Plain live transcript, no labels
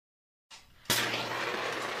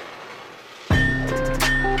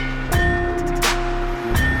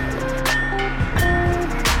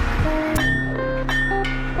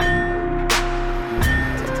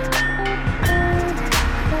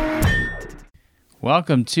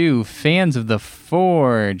Welcome to Fans of the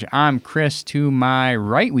Forge. I'm Chris. To my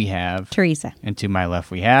right we have Teresa. And to my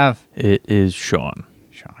left we have It is Sean.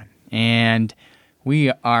 And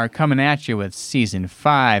we are coming at you with Season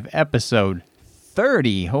 5, Episode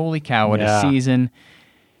 30. Holy cow, what a season.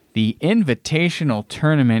 The Invitational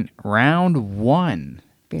Tournament, Round 1.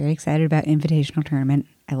 Very excited about Invitational Tournament.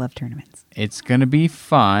 I love tournaments. It's going to be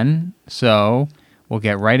fun, so we'll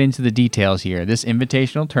get right into the details here. This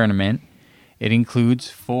Invitational Tournament, it includes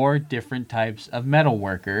 4 different types of metal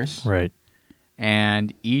workers. Right.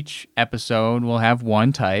 And each episode will have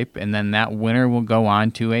one type, and then that winner will go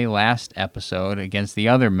on to a last episode against the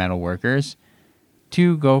other metal workers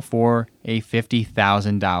to go for a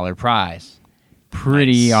 $50,000 prize.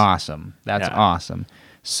 Pretty awesome. That's awesome.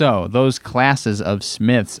 So those classes of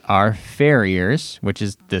smiths are farriers, which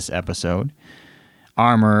is this episode,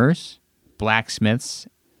 armorers, blacksmiths,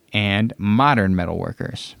 and modern metal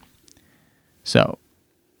workers. So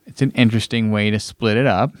it's an interesting way to split it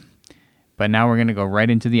up. But now we're going to go right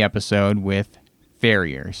into the episode with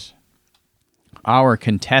farriers. Our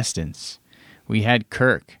contestants, we had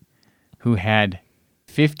Kirk, who had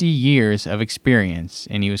 50 years of experience,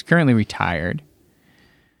 and he was currently retired.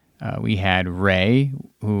 We had Ray,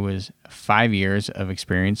 who was 5 years of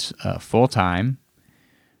experience full-time.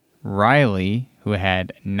 Riley, who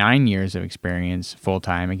had 9 years of experience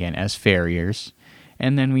full-time, again, as farriers.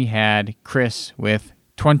 And then we had Chris with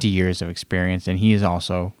 20 years of experience, and he is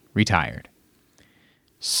also retired.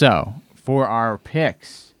 So, for our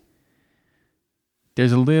picks,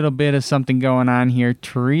 there's a little bit of something going on here.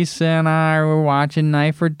 Teresa and I were watching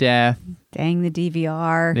Knife or Death. Dang the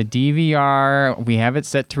DVR. The DVR, we have it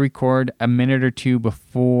set to record a minute or two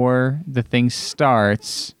before the thing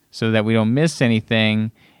starts so that we don't miss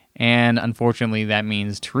anything. And unfortunately, that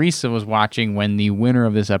means Teresa was watching when the winner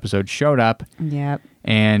of this episode showed up. Yep.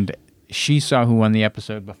 And she saw who won the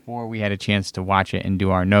episode before we had a chance to watch it and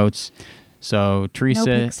do our notes. So Teresa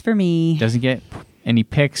no picks for me. Doesn't get any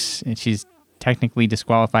picks, and she's technically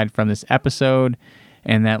disqualified from this episode.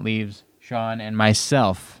 And that leaves Sean and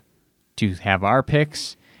myself to have our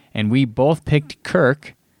picks. And we both picked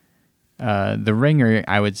Kirk, the ringer,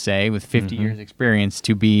 I would say, with 50 years experience,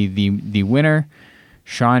 to be the winner.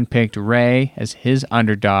 Sean picked Ray as his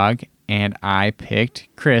underdog, and I picked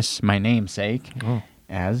Chris, my namesake,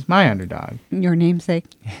 as my underdog. Your namesake?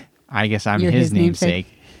 I guess I'm You're his namesake.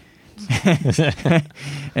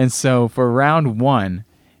 And so for round 1,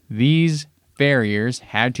 these farriers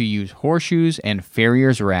had to use horseshoes and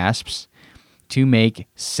farrier's rasps to make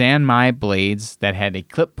sanmai blades that had a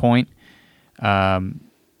clip point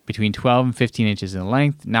between 12 and 15 inches in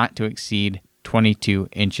length, not to exceed 22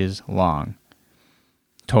 inches long.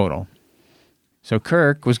 Total. So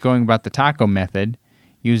Kirk was going about the taco method,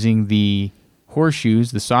 using the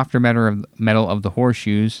horseshoes, the softer metal of the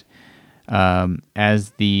horseshoes,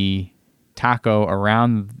 as the taco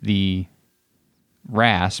around the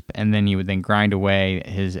rasp, and then he would then grind away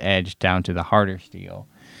his edge down to the harder steel.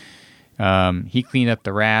 He cleaned up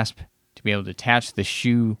the rasp to be able to attach the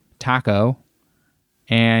shoe taco,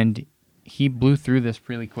 and he blew through this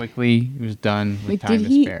really quickly. He was done with time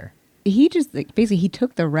to spare. He just basically he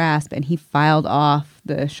took the rasp and he filed off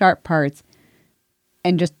the sharp parts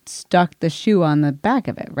and just stuck the shoe on the back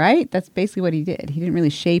of it, right? That's basically what he did. He didn't really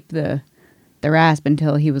shape the rasp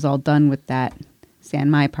until he was all done with that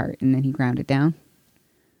sanmai part, and then he ground it down.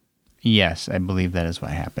 Yes, I believe that is what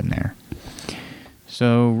happened there.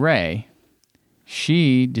 So Ray,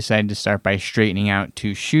 she decided to start by straightening out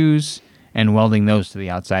 2 shoes and welding those to the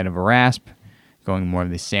outside of a rasp, going more of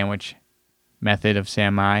the sandwich method of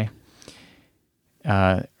sanmai.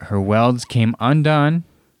 Her welds came undone,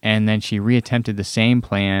 and then she reattempted the same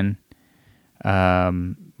plan.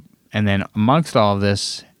 And then amongst all of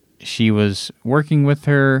this, she was working with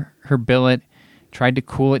her billet, tried to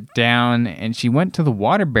cool it down, and she went to the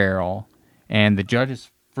water barrel, and the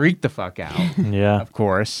judges freaked the fuck out. Yeah. Of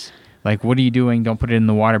course. Like, what are you doing? Don't put it in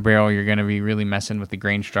the water barrel. You're going to be really messing with the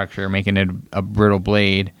grain structure, making it a brittle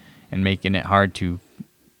blade, and making it hard to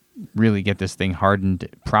really get this thing hardened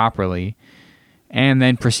properly. And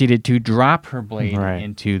then proceeded to drop her blade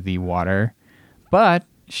into the water. But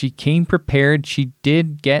she came prepared. She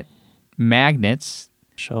did get magnets.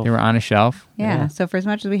 They were on a shelf. Yeah. So for as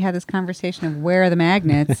much as we had this conversation of where are the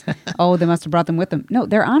magnets, they must have brought them with them. No,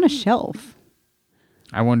 they're on a shelf.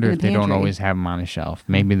 I wonder if they don't always have them on a shelf.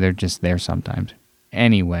 Maybe they're just there sometimes.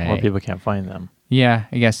 Anyway. Or people can't find them. Yeah,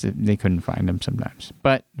 I guess they couldn't find them sometimes.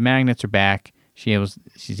 But the magnets are back.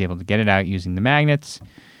 She's able to get it out using the magnets.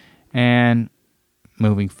 And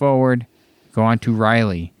moving forward, go on to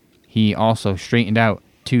Riley. He also straightened out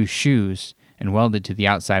 2 shoes and welded to the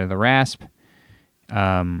outside of the rasp.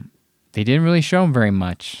 they didn't really show him very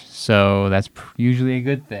much, so that's usually a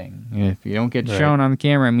good thing. If you don't get Right. shown on the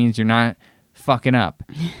camera, it means you're not fucking up.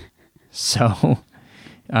 So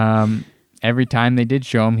every time they did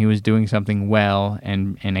show him, he was doing something well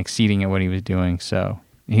and exceeding at what he was doing. So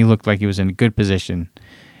he looked like he was in a good position.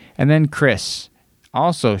 And then Chris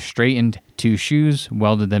also straightened 2 shoes,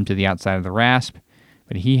 welded them to the outside of the rasp,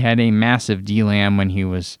 but he had a massive D-lam when he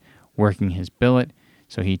was working his billet,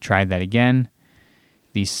 so he tried that again.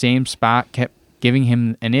 The same spot kept giving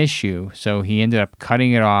him an issue, so he ended up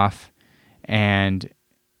cutting it off and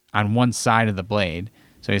on one side of the blade.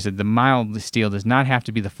 So he said the mild steel does not have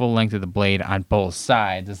to be the full length of the blade on both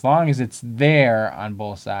sides. As long as it's there on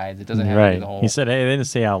both sides, it doesn't have to be the whole. He said, hey, they didn't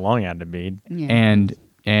say how long it had to be. Yeah.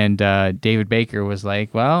 And David Baker was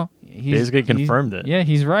like, well, Basically confirmed it. Yeah,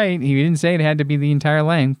 he's right. He didn't say it had to be the entire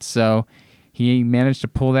length, so he managed to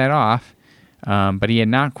pull that off. But he had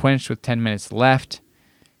not quenched with 10 minutes left.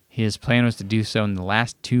 His plan was to do so in the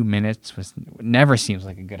last 2 minutes, which never seems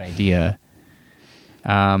like a good idea.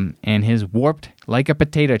 And his warped like a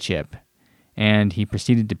potato chip, and he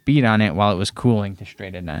proceeded to beat on it while it was cooling to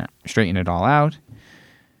straighten it all out.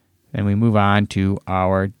 Then we move on to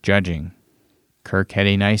our judging. Kirk had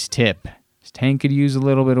a nice tip. His tank could use a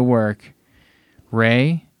little bit of work.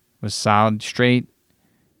 Ray was solid straight,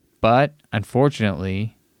 but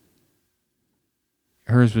unfortunately,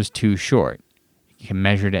 hers was too short. He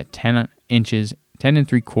measured at 10 inches, 10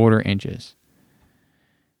 3/4 inches.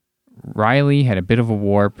 Riley had a bit of a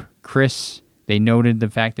warp. Chris, they noted the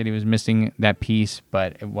fact that he was missing that piece,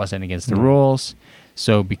 but it wasn't against the rules.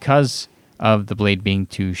 So because of the blade being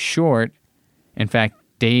too short, in fact,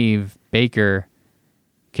 Dave Baker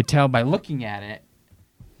could tell by looking at it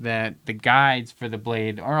that the guides for the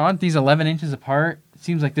blade aren't these 11 inches apart. It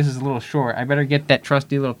seems like this is a little short. I better get that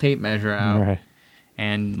trusty little tape measure out. Right.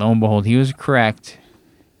 And lo and behold, he was correct.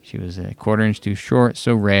 She was a 1/4 inch too short,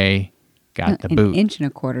 so Ray got the boot. An inch and a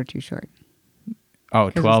quarter too short. Oh, 'Cause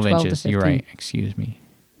it's 12 12 to inches. You're 15. right. Excuse me.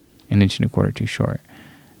 An inch and a quarter too short.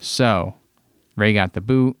 So Ray got the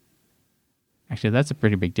boot. Actually, that's a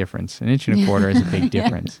pretty big difference. An inch and a quarter is a big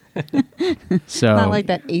difference. So Not like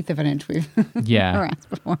that eighth of an inch we've Yeah. harassed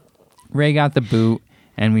before. Ray got the boot,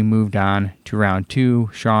 and we moved on to round 2.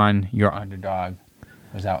 Sean, your underdog,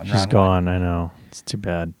 was out in She's round gone. I know. It's too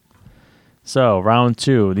bad. So, round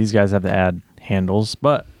 2, these guys have to add handles,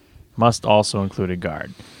 but must also include a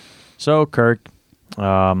guard. So, Kirk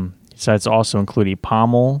decides to also include a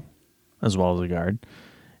pommel as well as a guard.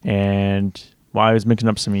 And while he was mixing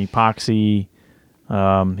up some epoxy,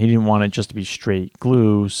 he didn't want it just to be straight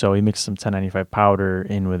glue, so he mixed some 1095 powder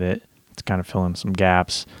in with it to kind of fill in some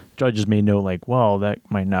gaps. Judges may note, like, well, that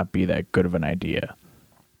might not be that good of an idea.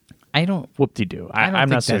 I don't. Whoop-de-doo. I don't I'm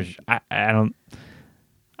think not so. I don't.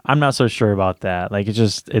 I'm not so sure about that. Like,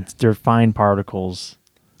 they're fine particles.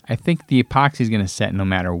 I think the epoxy is going to set no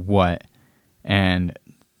matter what, and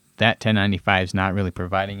that 1095 is not really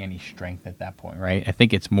providing any strength at that point, right? I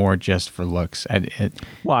think it's more just for looks.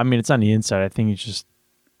 Well, I mean, it's on the inside. I think he just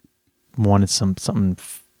wanted something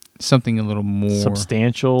Something a little more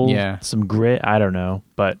substantial, Yeah. some grit. I don't know,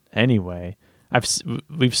 but anyway,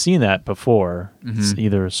 we've seen that before. It's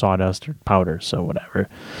either sawdust or powder, so whatever.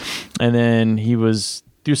 And then he was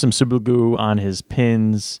threw some super glue on his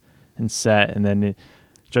pins and set, and then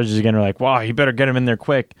judges again are like, "Wow, you better get him in there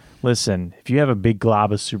quick." Listen, if you have a big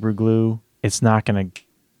glob of super glue, it's not gonna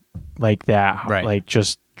like that, Right. like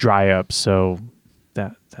just dry up. So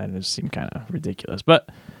that just seemed kind of ridiculous, but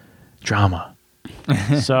drama.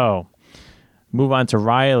 So move on to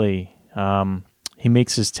Riley. He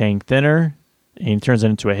makes his tang thinner and he turns it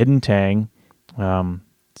into a hidden tang,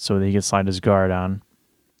 so that he can slide his guard on.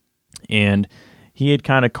 And he had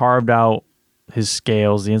kind of carved out his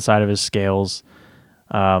scales, the inside of his scales,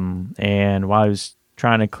 and while he was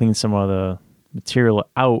trying to clean some of the material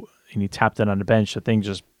out, and he tapped it on the bench, the thing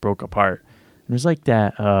just broke apart. It was like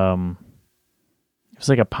that. It was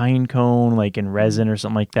like a pine cone, like in resin or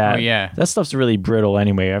something like that. Oh, yeah. That stuff's really brittle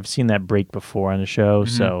anyway. I've seen that break before on the show,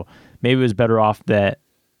 so maybe it was better off that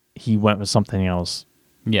he went with something else.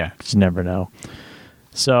 Yeah. Just never know.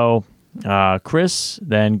 So Chris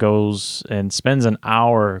then goes and spends an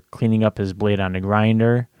hour cleaning up his blade on the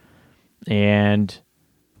grinder and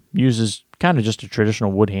uses kind of just a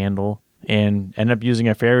traditional wood handle and ended up using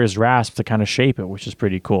a Farrier's rasp to kind of shape it, which is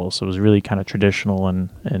pretty cool. So it was really kind of traditional and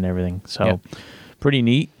everything. So pretty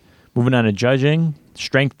neat. Moving on to judging.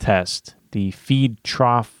 Strength test. The feed,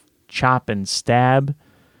 trough, chop, and stab.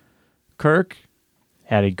 Kirk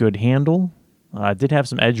had a good handle. Did have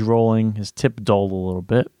some edge rolling. His tip dulled a little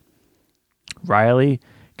bit. Riley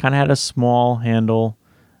kind of had a small handle.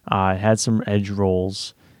 It had some edge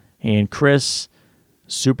rolls. And Chris,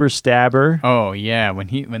 super stabber. Oh yeah,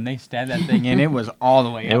 when they stabbed that thing in, it was all the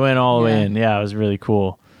way It up. went all the way Yeah. in. Yeah, it was really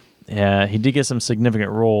cool. Yeah, he did get some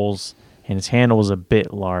significant rolls, and his handle was a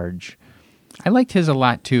bit large. I liked his a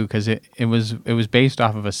lot too because it was based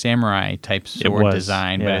off of a samurai type sword was,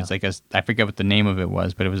 design, but yeah. it's like I forget what the name of it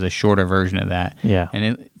was, but it was a shorter version of that. Yeah.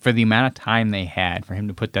 And for the amount of time they had for him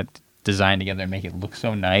to put that design together and make it look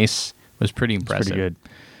so nice was pretty impressive. Pretty good.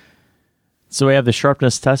 So we have the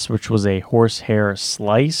sharpness test, which was a horsehair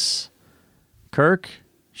slice. Kirk,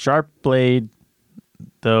 sharp blade,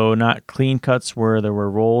 though not clean cuts where there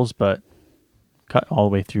were rolls, but cut all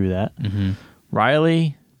the way through that. Mm-hmm.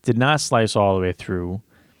 Riley did not slice all the way through,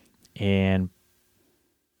 and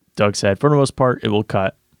Doug said, for the most part, it will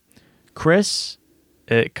cut. Chris,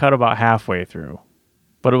 it cut about halfway through,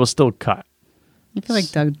 but it was still cut. I feel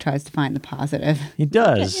like Doug tries to find the positive. He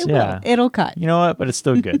does, It yeah. will. It'll cut. You know what? But it's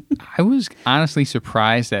still good. I was honestly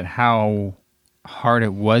surprised at how hard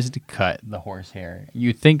it was to cut the horsehair.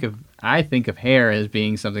 I think of hair as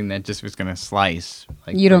being something that just was going to slice.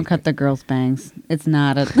 Like You don't cut the girl's bangs. It's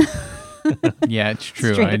not a. Yeah, it's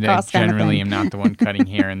true. Straight I across kind of generally thing. am not the one cutting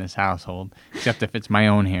hair in this household, except if it's my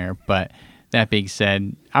own hair. But that being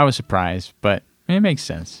said, I was surprised, but it makes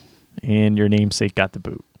sense. And your namesake got the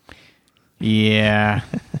boot. Yeah.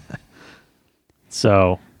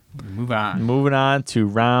 So, Move on. moving on to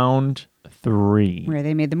round 3. Where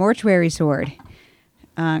they made the mortuary sword.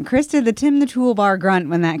 Chris did the Tim the Toolbar grunt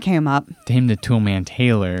when that came up. Dame the Toolman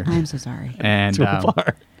Taylor. I'm so sorry. And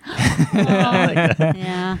Toolbar.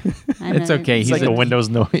 Yeah. It's okay. It's He's like a a- Windows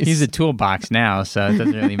noise. he's a toolbox now, so it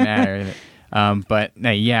doesn't really matter. But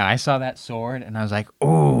no, yeah, I saw that sword and I was like,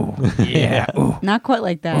 oh, yeah. Ooh. Not quite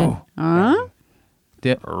like that. Oh. Huh?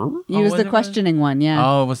 Did, Use was the it- questioning one, yeah.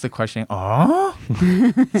 Oh, what's the question? Oh,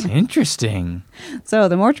 it's interesting. So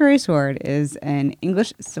the mortuary sword is an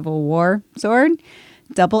English Civil War sword,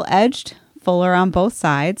 double-edged, fuller on both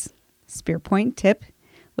sides, spear point tip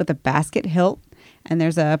with a basket hilt, and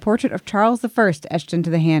there's a portrait of Charles I etched into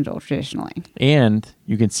the handle traditionally. And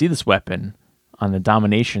you can see this weapon on the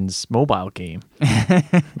Dominations mobile game.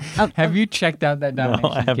 Have you checked out that I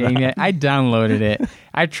Domination have game not. yet? I downloaded it.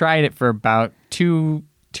 I tried it for about two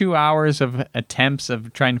hours of attempts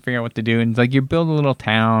of trying to figure out what to do. And it's like you build a little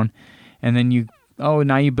town, and then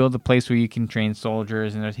now you build a place where you can train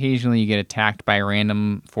soldiers, and occasionally you get attacked by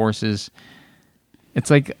random forces. It's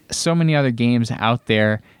like so many other games out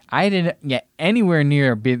there. I didn't get anywhere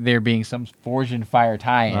near there being some Forged in Fire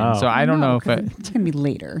tie-in, Wow. so I don't know if 'cause it. it's going to be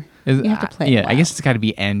later. Is- You have to play it Yeah, I well. guess it's got to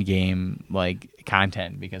be end game like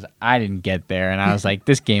content because I didn't get there, and I was like,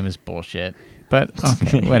 this game is bullshit. But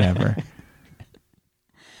okay, whatever.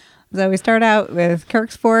 So we start out with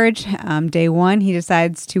Kirk's Forge. Day 1, he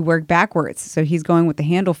decides to work backwards. So he's going with the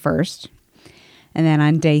handle first. And then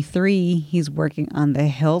on day 3, he's working on the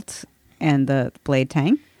hilt and the blade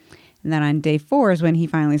tang. And then on day 4 is when he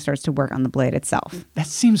finally starts to work on the blade itself. That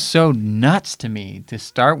seems so nuts to me to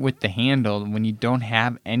start with the handle when you don't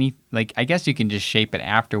have any. Like, I guess you can just shape it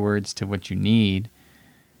afterwards to what you need,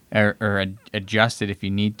 or adjust it if you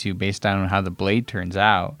need to based on how the blade turns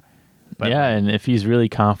out. But yeah, and if he's really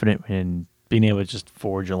confident in being able to just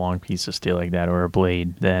forge a long piece of steel like that or a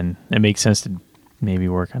blade, then it makes sense to maybe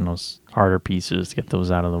work on those harder pieces to get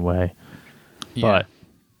those out of the way. yeah. But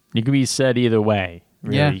you could be said either way.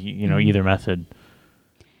 Really, Yeah. Either method.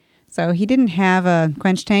 So he didn't have a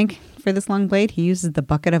quench tank for this long blade. He uses the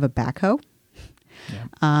bucket of a backhoe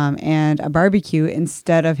and a barbecue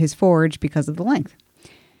instead of his forge because of the length.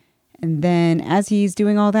 And then as he's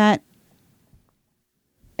doing all that,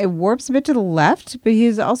 it warps a bit to the left, but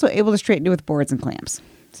he's also able to straighten it with boards and clamps.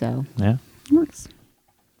 So Yeah. it works.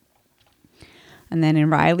 And then in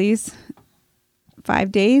Riley's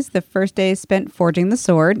 5 days, the first day is spent forging the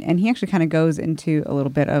sword, and he actually kind of goes into a little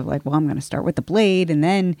bit of like, well, I'm going to start with the blade, and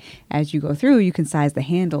then as you go through, you can size the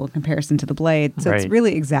handle in comparison to the blade. So it's Right.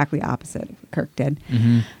 really exactly opposite of what Kirk did.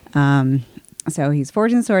 So he's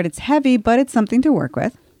forging the sword. It's heavy, but it's something to work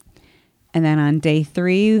with. And then on day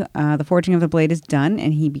 3, the forging of the blade is done,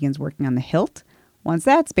 and he begins working on the hilt. Once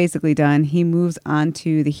that's basically done, he moves on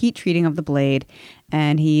to the heat treating of the blade,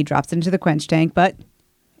 and he drops it into the quench tank, but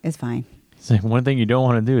it's fine. So one thing you don't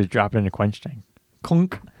want to do is drop it in a quench tank.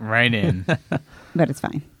 Clunk. Right in. But it's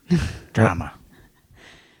fine. Drama.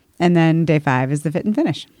 And then day 5 is the fit and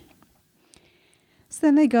finish. So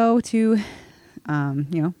then they go to,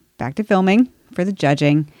 back to filming for the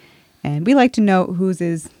judging. And we like to note whose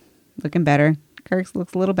is looking better. Kirk's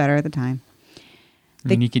looks a little better at the time. I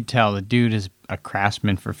mean, you could tell the dude is a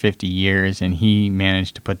craftsman for 50 years, and he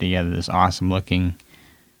managed to put together this awesome-looking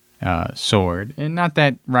sword. And not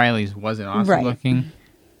that Riley's wasn't awesome Right. looking,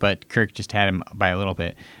 but Kirk just had him by a little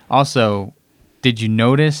bit. Also, did you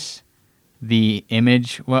notice the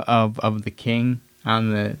image of the king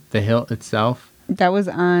on the hilt itself? That was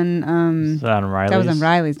on Is that on Riley's? that was on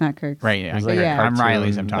Riley's, not Kirk's. Right. Yeah. It's like a Yeah. I'm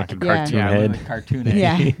Riley's. I'm cartoon- talking like a about. cartoon Yeah, head. like a cartoon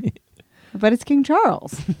head. Yeah. But it's King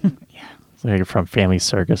Charles. It's like from Family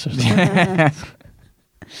Circus or something.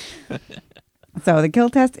 So the kill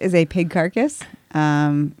test is a pig carcass.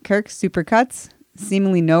 Kirk super cuts,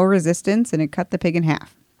 seemingly no resistance, and it cut the pig in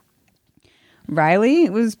half. Riley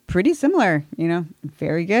was pretty similar,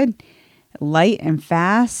 very good. Light and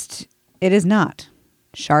fast, it is not.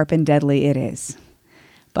 Sharp and deadly, it is.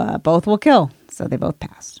 But both will kill, so they both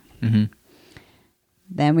passed. Mm-hmm.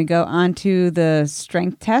 Then we go on to the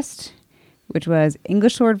strength test, which was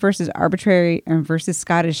English sword versus arbitrary versus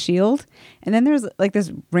Scottish shield. And then there's like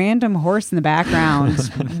this random horse in the background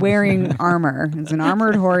wearing armor. It's an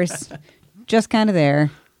armored horse, just kind of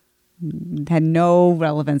there. Had no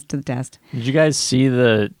relevance to the test. Did you guys see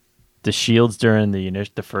the shields during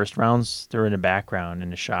the first rounds? They were in the background in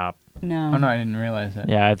the shop. No. Oh no, I didn't realize that.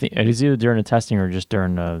 Yeah, I think it was either during the testing or just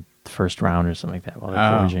during the first round or something like that while they're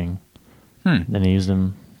Oh. foraging. Hmm. Then they used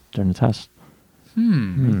them during the test.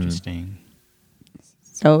 Interesting.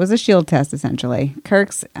 So it was a shield test, essentially.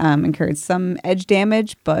 Kirk's incurred some edge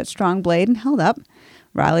damage, but strong blade and held up.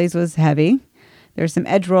 Riley's was heavy. There's some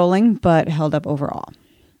edge rolling, but held up overall.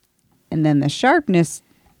 And then the sharpness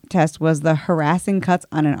test was the harassing cuts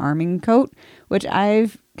on an arming coat, which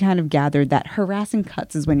I've kind of gathered that harassing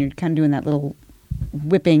cuts is when you're kind of doing that little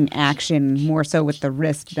whipping action more so with the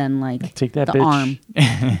wrist than like Take that, the bitch.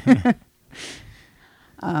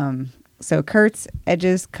 arm. So Kurt's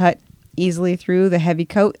edges cut easily through the heavy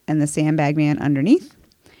coat and the sandbag man underneath.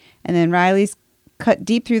 And then Riley's cut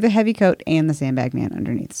deep through the heavy coat and the sandbag man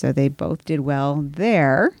underneath. So they both did well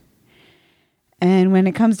there. And when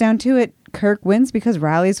it comes down to it, Kirk wins because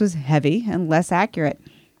Riley's was heavy and less accurate.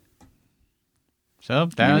 So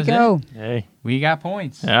that There we was go. it. Hey. We got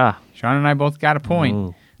points. Yeah. Sean and I both got a point.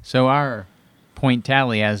 Ooh. So our point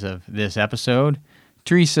tally as of this episode,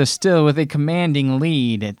 Teresa still with a commanding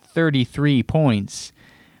lead at 33 points.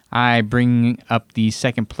 I bring up the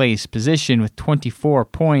second place position with 24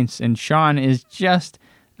 points, and Sean is just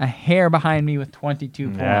a hair behind me with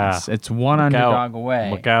 22 Yeah. points. It's one Look underdog out. away.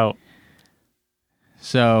 Look out.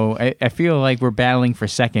 So I feel like we're battling for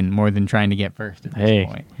second more than trying to get first at this Hey,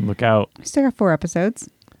 point. look out. We still got 4 episodes.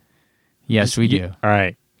 Yes, we do. All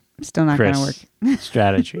right. Still not going to work. Chris,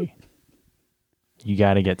 strategy. You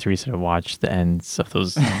got to get Teresa to watch the ends of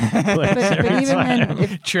those clips. But even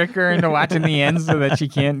then, Trick her into watching the end so that she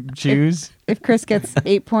can't choose. if Chris gets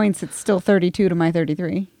 8 points, it's still 32 to my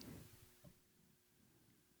 33.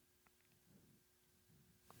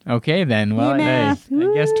 Okay, then. Well, Yay, I math.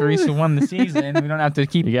 guess Teresa won the season. We don't have to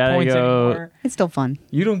keep You gotta points go- anymore. It's still fun.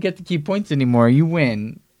 You don't get to keep points anymore. You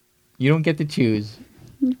win. You don't get to choose.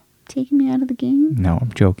 Taking me out of the game? No,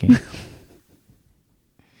 I'm joking.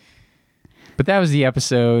 But that was the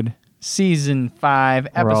episode. Season 5,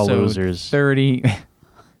 We're all episode losers. 30.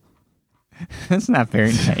 That's not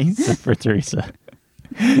very nice. Except for Teresa.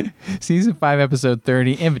 Season 5, episode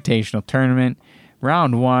 30, Invitational Tournament.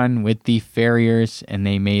 Round 1 with the Farriers, and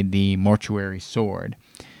they made the Mortuary Sword.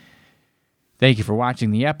 Thank you for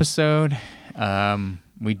watching the episode.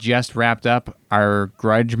 We just wrapped up our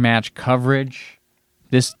grudge match coverage.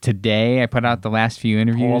 Today, I put out the last few A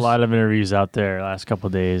interviews. whole lot of interviews out there last couple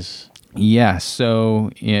of days. Yeah, so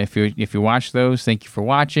if you watch those, thank you for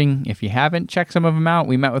watching. If you haven't, check some of them out.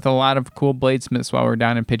 We met with a lot of cool bladesmiths while we were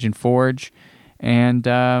down in Pigeon Forge. And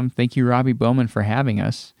thank you, Robbie Bowman, for having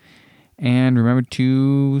us. And remember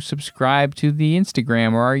to subscribe to the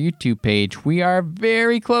Instagram or our YouTube page. We are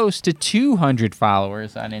very close to 200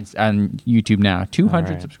 followers on YouTube now. 200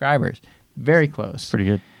 All right. subscribers. Very close. Pretty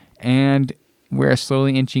good. And we're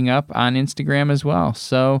slowly inching up on Instagram as well.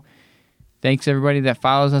 So thanks everybody that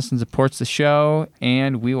follows us and supports the show.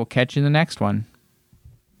 And we will catch you in the next one.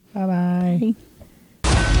 Bye-bye. Bye.